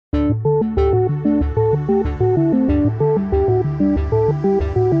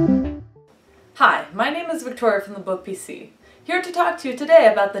is Victoria from the Book PC, here to talk to you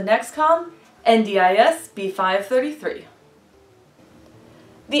today about the Nexcom NDiS B533.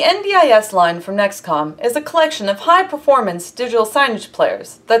 The NDiS line from Nexcom is a collection of high-performance digital signage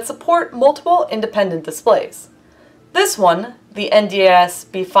players that support multiple independent displays. This one, the NDiS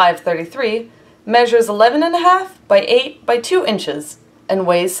B533, measures 11.5 by 8 by 2 inches and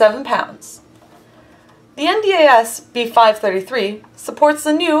weighs 7 pounds. The NDiS B533 supports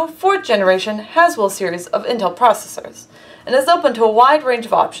the new 4th generation Haswell series of Intel processors and is open to a wide range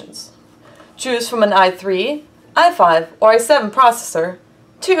of options. Choose from an i3, i5, or i7 processor,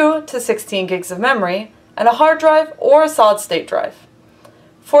 2 to 16 gigs of memory, and a hard drive or a solid-state drive.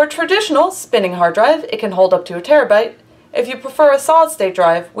 For a traditional spinning hard drive, it can hold up to a terabyte. If you prefer a solid-state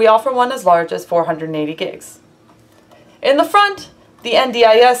drive, we offer one as large as 480 gigs. In the front, the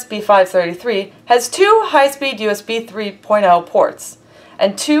NDiS B533 has 2 high-speed USB 3.0 ports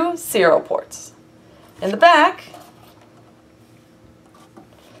and 2 serial ports. In the back,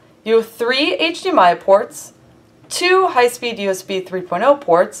 you have 3 HDMI ports, 2 high-speed USB 3.0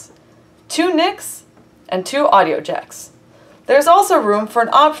 ports, 2 NICs, and 2 audio jacks. There's also room for an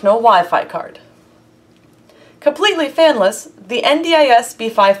optional Wi-Fi card. Completely fanless, the NDiS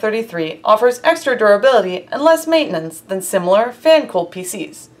B533 offers extra durability and less maintenance than similar fan-cooled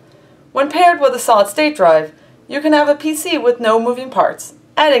PCs. When paired with a solid-state drive, you can have a PC with no moving parts,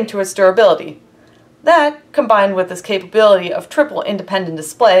 adding to its durability. That, combined with its capability of triple independent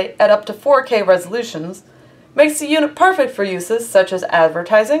display at up to 4K resolutions, makes the unit perfect for uses such as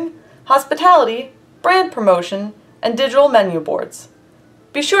advertising, hospitality, brand promotion, and digital menu boards.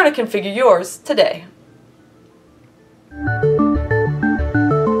 Be sure to configure yours today.